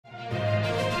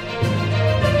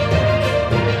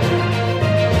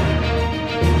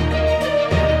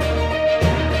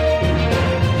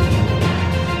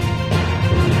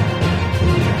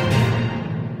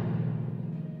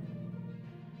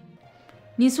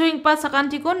Nisuing pa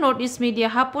sakantiko Northeast Media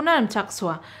hapuna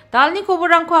namchakswa. Talni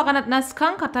koborangko aganat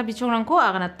naskang Katta Bichongrang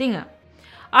aganat tinga.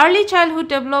 Early Childhood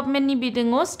Development ni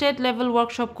bidingo State Level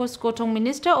Workshop ko Skotong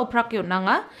Minister oprake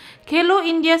nanga. Khelo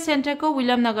India Center ko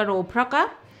Williamnagar-o opraka.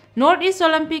 Northeast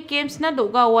Olympic Games na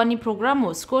doga oani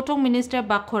programo Skotong Minister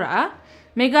bakko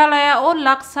Meghlaya-o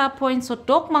laksa point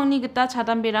sotok mangni gita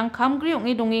chadamberang kamgri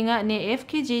dongenga ne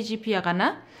FKJGP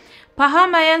agana.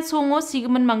 Pahamayiem songo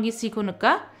sigimin manggisiko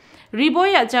neka.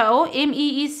 Bhoi o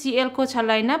MEECL-ko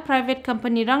chalaina private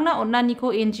company-rangna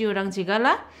aniko NGO-rang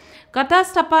jegala. Kata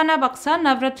stapana baksa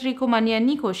Navratri-ko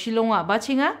manianiko Shillong-o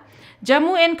bachinga.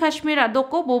 Jammu and Kashmir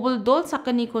adoko bobol dol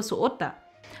sakaniko suota.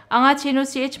 Anga cheno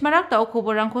CH marak tao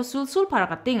koborangko sul-sul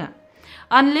parakatinga.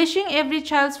 Unleashing every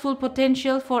child's full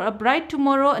potential for a bright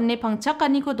tomorrow ne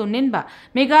pangchakaniko donenba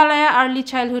Meghlaya Early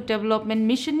Childhood Development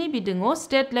Mission ni bidingo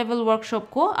State Level Workshop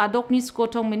ko adok ni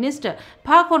Skotong Minister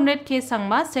Pa Conrad K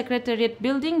Sangma Secretariat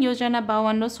Building Yojana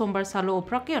Bawano Sombar Salo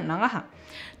oprake nangaha.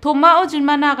 Thoma o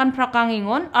jilmana akan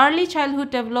prakangingon Early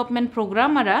Childhood Development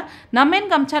Program ara namen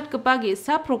gamchat kepagi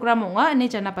sa program onga ane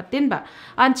jana patinba.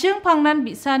 Ancheng pangnan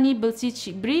bisa ni belsi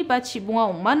cibri ba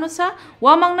cibunga manusa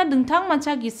wamangna dengtang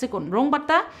manca gisekon rong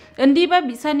bata endi ba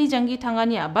bisa ni janggi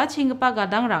tangani aba cinggepa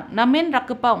gadangrang namen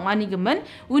rakkepa ongani gemen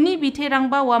uni biterang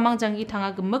ba wamang janggi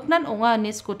tanga gemeknan onga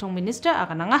ane Skotong Minister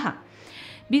akan nangaha.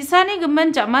 Bisa ni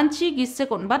gemen jamanci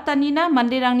gisekon batanina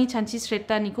manderangni chanci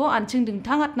sretaniko ancheng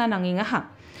dengtangatna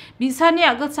nangingaha. Bisa ni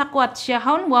agak sakuat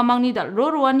siahaun wamang ni dal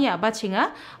roruani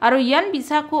abachinga aro yan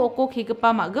bisa ko oko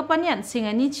kegepa magepani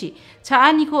ansingani ci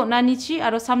caani ko nanici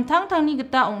aro samtang tangni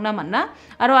geta ongna manna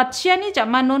aro atsiani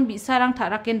jamanon bisa rang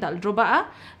taraken dal drobaa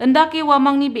endake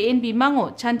wamang ni BN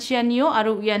bimango chancianio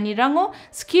aro uyani rango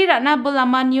skira na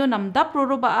belamanio namdap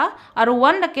rorobaa aro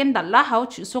wan laken dal lahau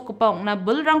chuso kepa ongna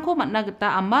belrangko manna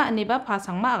geta ama aneba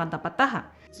pasangma akan tapataha.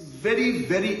 It's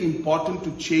very important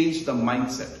to change the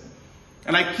mindset.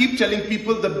 And I keep telling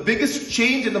people the biggest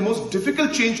change and the most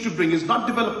difficult change to bring is not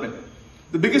development.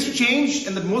 The biggest change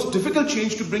and the most difficult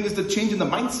change to bring is the change in the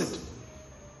mindset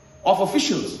of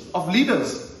officials, of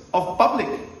leaders, of public.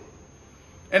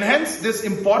 And hence this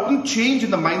important change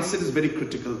in the mindset is very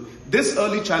critical. This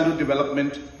early childhood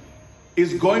development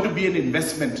is going to be an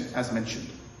investment as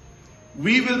mentioned.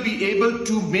 We will be able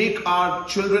to make our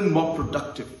children more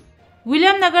productive.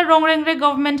 Williamnagar-o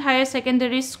Government Higher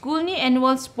Secondary School ni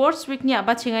Annual Sports Week ni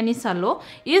abachingani salo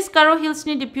East Garo Hills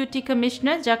ni Deputy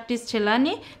Commissioner Jagdish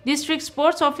Chelani, District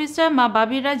Sports Officer Ma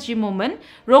Babira G. Momen,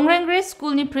 Rongrengre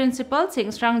School ni Principal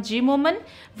Sengsrang G. Momen,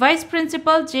 Vice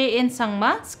Principal J. N.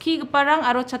 Sangma, Ski Geparang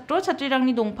aro chatro chatrirang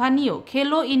ni dongpanio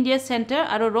Khelo India Center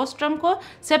aro Rostram ko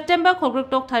September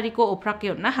Kogrok Tariko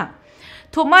oprake naha.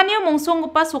 Thomanio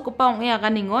mongsong pa sokopa ong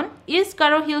aganingon East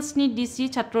Garo Hills ni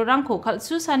DC chatrorang ko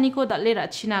kalsu saniko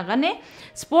datlera china gane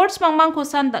sports mangmang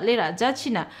kosan datlera ja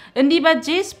china endi ba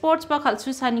J sports pa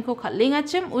kalsu saniko khalenga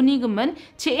chem uni gemen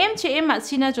cm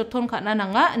asina joton khana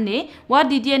nanga ne wa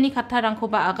didiani khatharang ko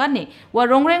ba agane wa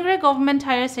rongrengre Government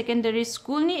Higher Secondary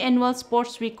School ni Annual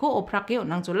Sports Week को oprake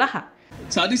onang jolaha.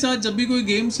 साथ ही साथ जब भी कोई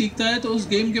game सीखता है तो उस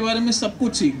गेम के बारे में सब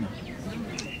कुछ सीखना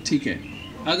ठीक है.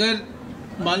 अगर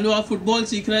मान लो आप फुटबॉल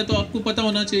सीख रहे हैं तो आपको पता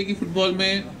होना चाहिए कि फुटबॉल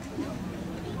में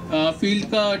फील्ड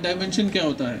का डायमेंशन क्या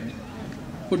होता है.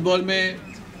 फुटबॉल में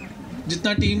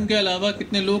जितना टीम के अलावा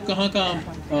कितने लोग कहाँ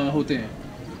होते हैं.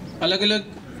 अलग अलग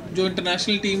जो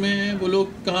इंटरनेशनल टीमें हैं वो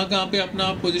लोग कहाँ पे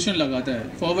अपना पोजीशन लगाता है.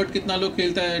 फॉरवर्ड कितना लोग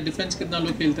खेलता है, डिफेंस कितना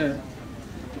लोग खेलता है.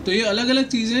 तो ये अलग अलग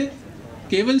चीज़ें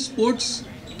केवल स्पोर्ट्स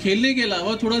खेलने के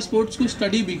अलावा थोड़ा स्पोर्ट्स को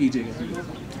स्टडी भी कीजिएगा.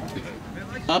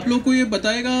 आप लोग को ये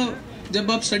बताएगा,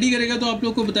 जब आप स्टडी करेगा तो आप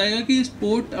लोग को बताएगा कि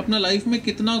स्पोर्ट अपना लाइफ में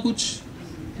कितना कुछ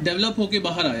डेवलप होके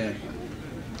बाहर आया है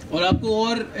और आपको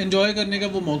और एंजॉय करने का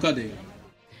वो मौका देगा.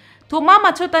 थोमा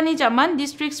मछोतानी जामान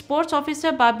डिस्ट्रिक्ट स्पोर्ट्स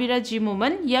ऑफिसर बाबिरा जी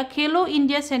मोमन या खेलो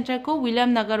इंडिया सेंटर को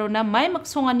विलियमनगर ना माय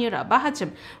मक्सोंगानी रा बाहाचम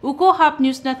उको हाफ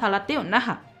न्यूज ना थालाते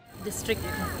ओनाहा. डिस्ट्रिक्ट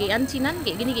के अंचिनन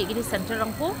के गिनी सेंटर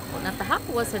रंगको ना तहा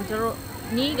वो centre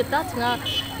ni geta tanga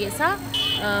gesa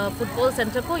football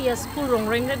center ko ya school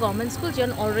rongrengre government school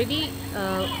jan already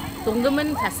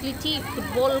dongaman facility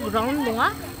football ground donga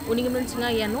unigaman tanga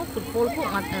ya no football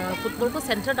ko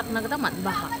center dakna gata man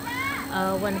baha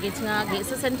wan ge tanga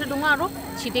gesa center donga ro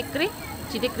chidekre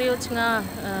o tanga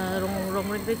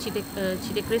rongrengre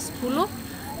chidekre school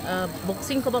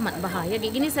boxing ko ba man baha ya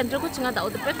ge gini center ko tanga da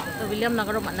utpet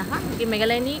Williamnagar man ha ge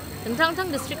Meghlaya ni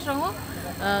tang district rango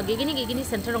gini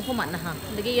center ko mana ha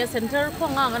lagi ya center ko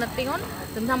nga ngana tingon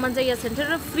tentang manja ya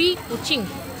center free coaching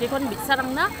jekon bisarang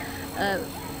na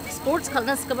sports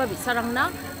khalna skaba bisarang na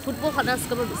football khalna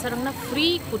skaba bisarang na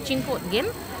free coaching ko gen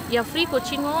ya free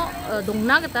coaching o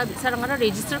dongna kita bisa rangara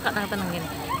register kana kata nangen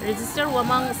register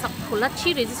wamang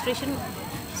sakulachi registration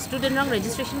student rang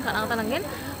registration kana kata nangen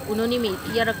unoni me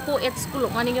ya ko at school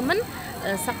ngani gemen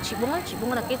sak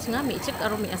chibonga lake chinga me chik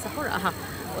aro me asakor aha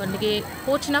nige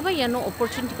coach na ba ya no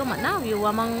opportunity ko mana wi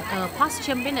wamang past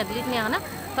champion athlete ne ana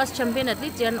first champion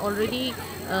athlete jan already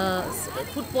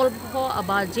football ko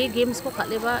aba J games ko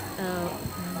khaleba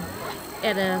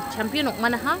champion ok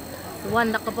mana ha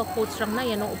one nakapa coach rangna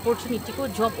yano opportunity ko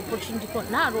job opportunity ko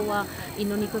na arwa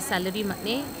inoni ko salary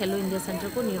matne Khelo India Center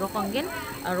ko niro kangen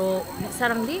aro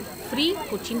sarangli free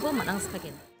coaching ko manang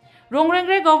skagen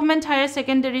Rongrengre Government Higher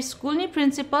Secondary School ni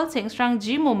Principal Sengsrang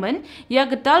G Moment ya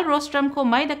gedal rostram ko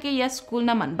mai dake ya school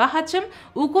naman bahacem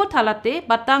uko thalate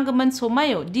batanggemen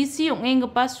somayo DC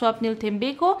ongengpa swapnil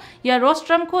tembe ko ya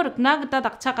rostram ko rekna geta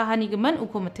dakcha kahani gemen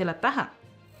uko metelataha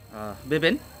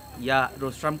beben ya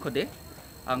rostram ko de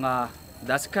anga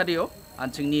daskario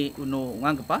anchingni uno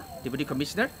ngangpa Deputy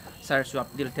Commissioner Sir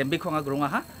Swapnil tembe ko nga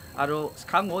grunga ha aro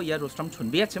skango ya rostram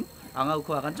chunbiachim anga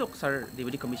uko aganjok Sir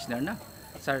Deputy Commissioner na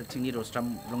Sir Chingni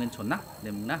rostram rongin chonna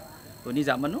nemna uni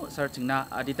zamanu Sir Chingna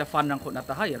adita fan rang ko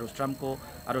nataha ya rostram ko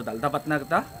aro daldabat na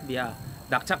gata bia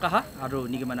dakchaka ha aro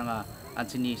nigimana nga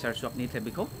anchini Sir Swapni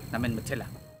thebiko namen methela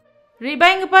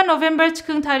Ribaingpa November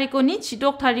chikung tariko ni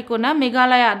chidok tariko na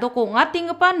Meghlaya-o ko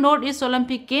ngatingpa North East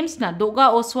Olympic Games na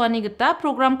doga oswani gita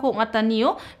program ko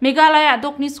ngataniyo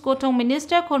Meghlaya-o ni Skotong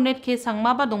Minister Cornet K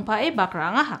Sangmaba dongpa e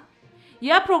bakranga ha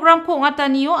ya program ko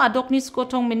ngataniyo adok ni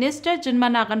Skotong Minister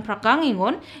jenmanagan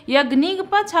prakangingon ya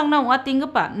genigpa changna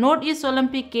ngatingpa North East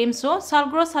Olympic Games so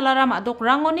salgro salaram adok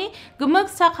rangoni gemek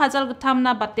sak hajal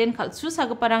getamna baten khalsu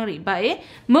sagaparang ribae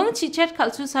meng chichet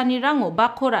khalsu sani rango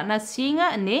bakko rana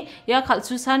singa ane ya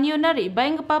khalsu saniyo na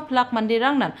ribaingpa plak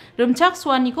mandirang nan remchak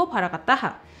swani ko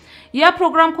parakataha ya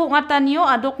program ko ngataniyo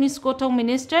adok ni Skotong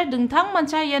Minister dengtang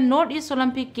mancha ya North East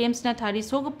Olympic Games na tari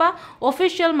sogpa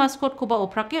official mascot ko ba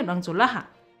oprake nang zulaha.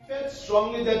 I felt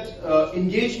strongly that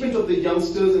engagement of the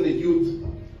youngsters and the youth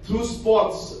through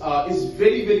sports is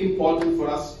very, very important for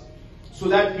us so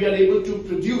that we are able to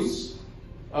produce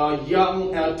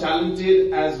young,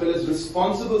 talented as well as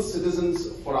responsible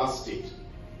citizens for our state.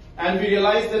 And we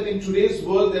realize that in today's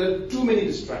world there are too many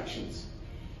distractions.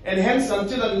 And hence,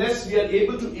 unless we are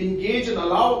able to engage and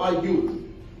allow our youth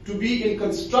to be in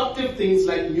constructive things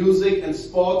like music and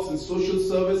sports and social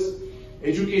service,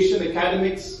 education,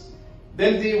 academics,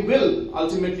 then they will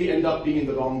ultimately end up being in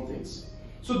the wrong things.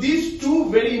 So these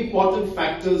two very important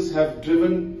factors have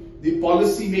driven the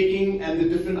policy making and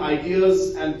the different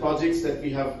ideas and projects that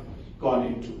we have gone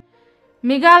into.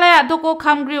 Meghlaya-o ko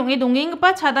kamgri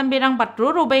dongengpa chadamberang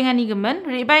batro robaingani gemen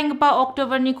ribaingpa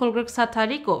October ni kolgrek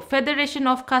satariko Federation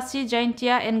of Khasi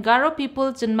Jaintia and Garo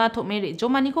People jenma thomere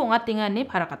jomani ko ngatingane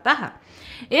parakataha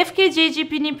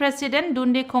FKJGP ni President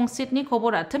Dunde Kongsit ni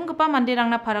khobor athemgpa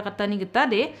mandirangna parakatani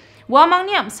gitade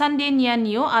wamangni amsande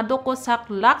nianiyo adoko sak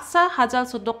laksa hajal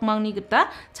sodok mangni gita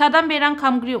chadamberang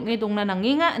kamgri dongna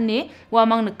nangenga ane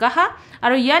wamang nikaha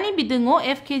aro yani bidingo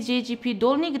FKJGP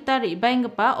dolni gita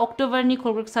ribaingpa October ni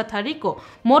kolgrek satariko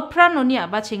modpra noni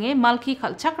abachenge malki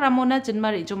khalchak ramona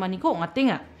jenma rejomani ko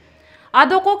ngatinga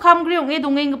adoko kamgri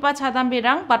dongengpa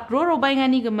chadamberang batro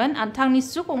robaingani gemen antang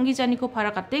nisuk onggijani ko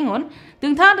parakatengon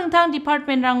dengtang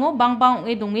department rango bangbang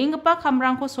dongengpa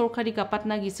kamrang ko sorkari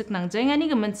kapatna gisik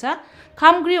nangjaingani gemensa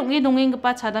kamgri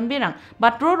dongengpa chadamberang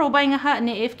batro robaingaha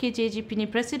ne FKJGP ni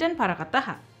president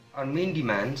parakataha. Our main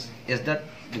demands is that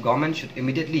the government should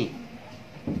immediately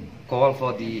call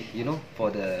for the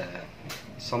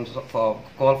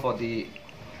call for the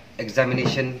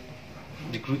examination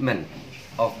recruitment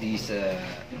of these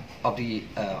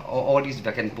all these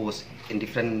vacant posts in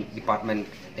different departments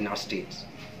in our states.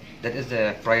 That is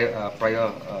the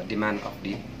prior demand of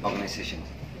the organization.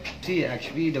 See,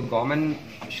 actually, the government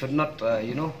should not,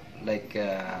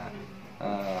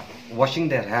 washing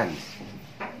their hands,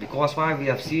 because why we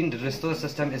have seen the resource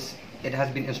system it has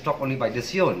been installed only by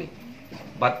this year only,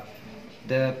 but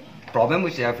the problem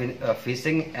which they have been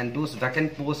facing and those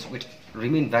vacant posts which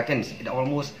remain vacant, it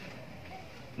almost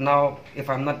now, if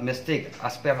I'm not mistaken,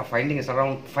 as per our finding is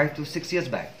around 5 to 6 years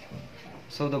back.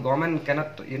 So the government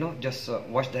cannot, just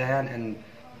wash their hand and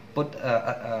put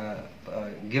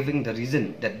giving the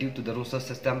reason that due to the resource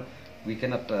system we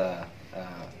cannot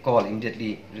call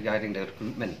immediately regarding the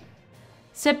recruitment.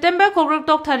 September kolgrek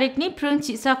tok tarik ni prung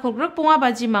chisa kolgrek ponga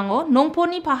baji mango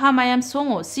nongponi Pahamayiem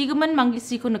songo sigimin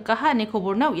manggisiko nikaha ne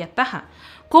khobor na uyataha.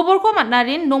 Khobor ko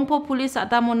matnarin nongpo pulis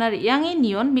atamonar yangi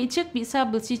nion michik bisa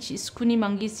belsi chiskuni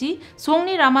manggisi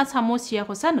songni rama samo sia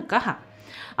kosa nikaha.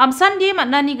 Amsan di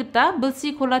maknani gita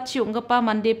belsi kola ciunggepa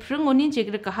mande prengoni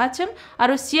jegre kahacem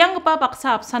aro sianggepa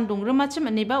baksa absan dongremacem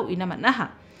aneba uina maknaha.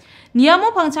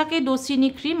 Niamo pangchake dosi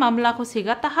ni kri mamla ko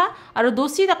segataha aro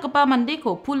dosi dakkepa mande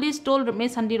ko police tol reme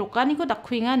sandi rokani ko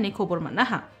dakhuinga neko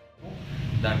bormanaha.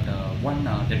 That one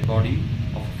dead body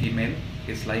of a female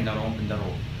is lying around in the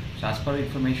road. So as per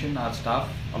information, our staff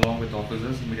along with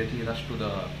officers immediately rushed to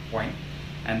the point,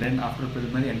 and then after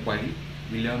preliminary inquiry,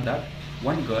 we learned that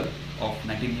one girl of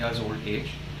 19 years old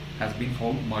age has been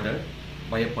found murdered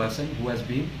by a person who has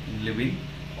been living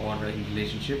or in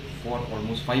relationship for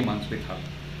almost 5 months with her.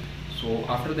 So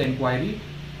after the inquiry,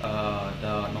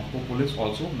 the Nongpo police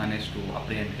also managed to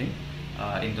apprehend him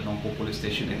in the Nongpo police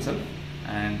station itself,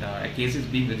 and a case is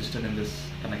being registered in this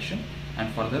connection,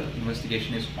 and further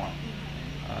investigation is on.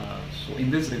 So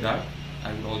in this regard,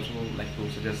 I would also like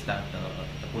to suggest that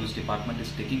the police department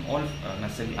is taking all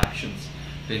necessary actions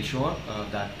to ensure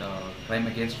that crime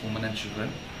against women and children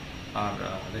are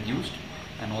reduced,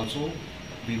 and also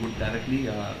we would directly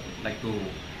like to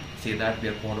say that we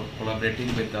are collaborating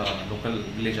with the local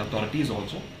village authorities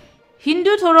also.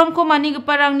 Hindu thorom ko mani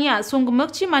geparangnya song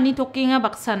gemekci mani tokenga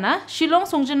baksana Shillong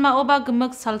songjinma oba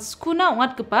gemek salskuna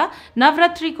ongat gepa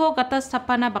Navratri-ko kata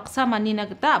stapana baksa mani na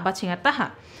geta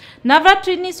abachingataha.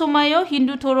 Navratri ni somayo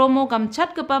Hindu thoromo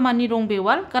gamchat gepa mani rong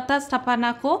bewal kata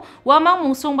stapana ko wamang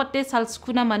mungsong bate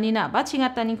salskuna mani na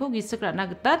abachingatani ko gisekrana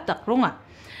geta dakronga.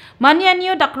 Mani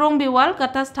anio dakrong bewal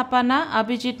kata stapana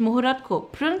Abhijit Muhurat ko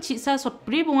prung chisa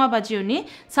sotpri bunga bajioni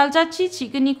saljachi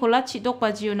chigeni kola chidok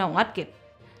bajiona ongatket.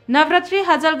 Navratri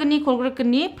hajal geni kolgrek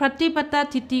geni pratipata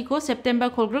titi ko September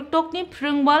kolgrek tokni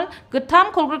prungwal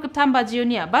getam kolgrek getam bajio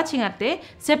ni abachingate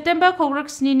September kolgrek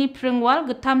sni ni prungwal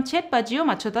getam chet bajio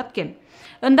machodatken.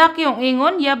 Endak yong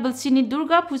engon ya belsini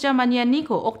Durga Puja maniani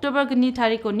ko Oktober geni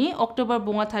tariko ni Oktober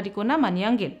bunga tariko na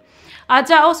manianggen.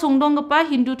 Aja o songdong gepa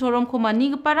Hindu thorom ko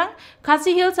mani geparang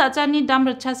Khasi Hills aja ni dam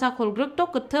rechasa kolgrek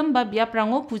tok getem ba biap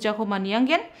rango puja ko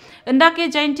manianggen. Endake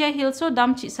Jaintia Hills o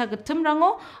dam chisa getem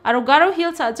rango aro Garo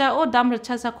Hills aja o dam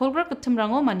rechasa kolgrek getem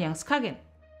rango maniang skagen.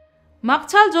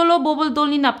 Makchal jolo bobol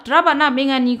dolni naptra bana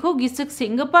mengani ko gisek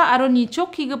singgepa aro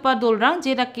nichok higepa dolrang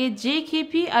jedake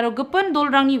JKP aro gepen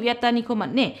dolrang ni wiatani ko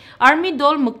matne army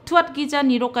dol muktuat gija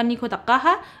nirokani ko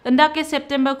takaha endake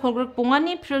September kolgrek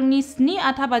pongani prengni sni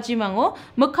atha bajimango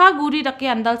mekha guri dake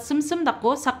andal simsim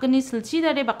dako sakni silchi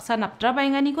dare baksa naptra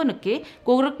baingani ko neke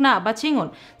kogrek na abachingon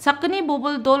sakni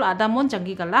bobol dol adamon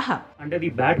jangi galaha. Under the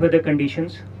bad weather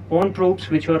conditions, own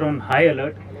troops which were on high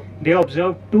alert, they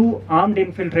observed 2 armed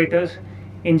infiltrators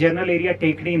in general area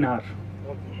Tekri-Nar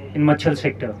in Machal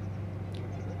sector.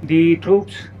 The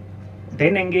troops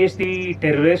then engaged the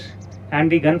terrorists, and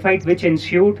the gunfight which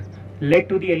ensued led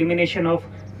to the elimination of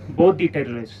both the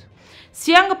terrorists.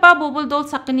 Siangpa bobol dol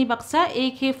sakni baksa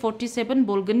AK-47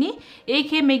 bolgani,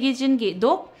 AK magazine ge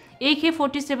dok,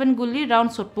 AK-47 guli round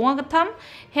sotpunga gatham,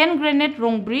 hand grenade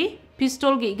rongbri,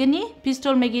 pistol ge gani,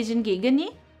 pistol magazine ge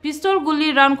gani, pistol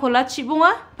guli round kola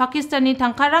chibunga Pakistani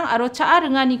tangkarang aro caa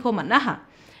rengani ko manaha.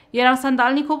 Yerang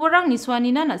sandal ni koborang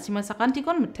niswanina nasima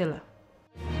sakantikon metela.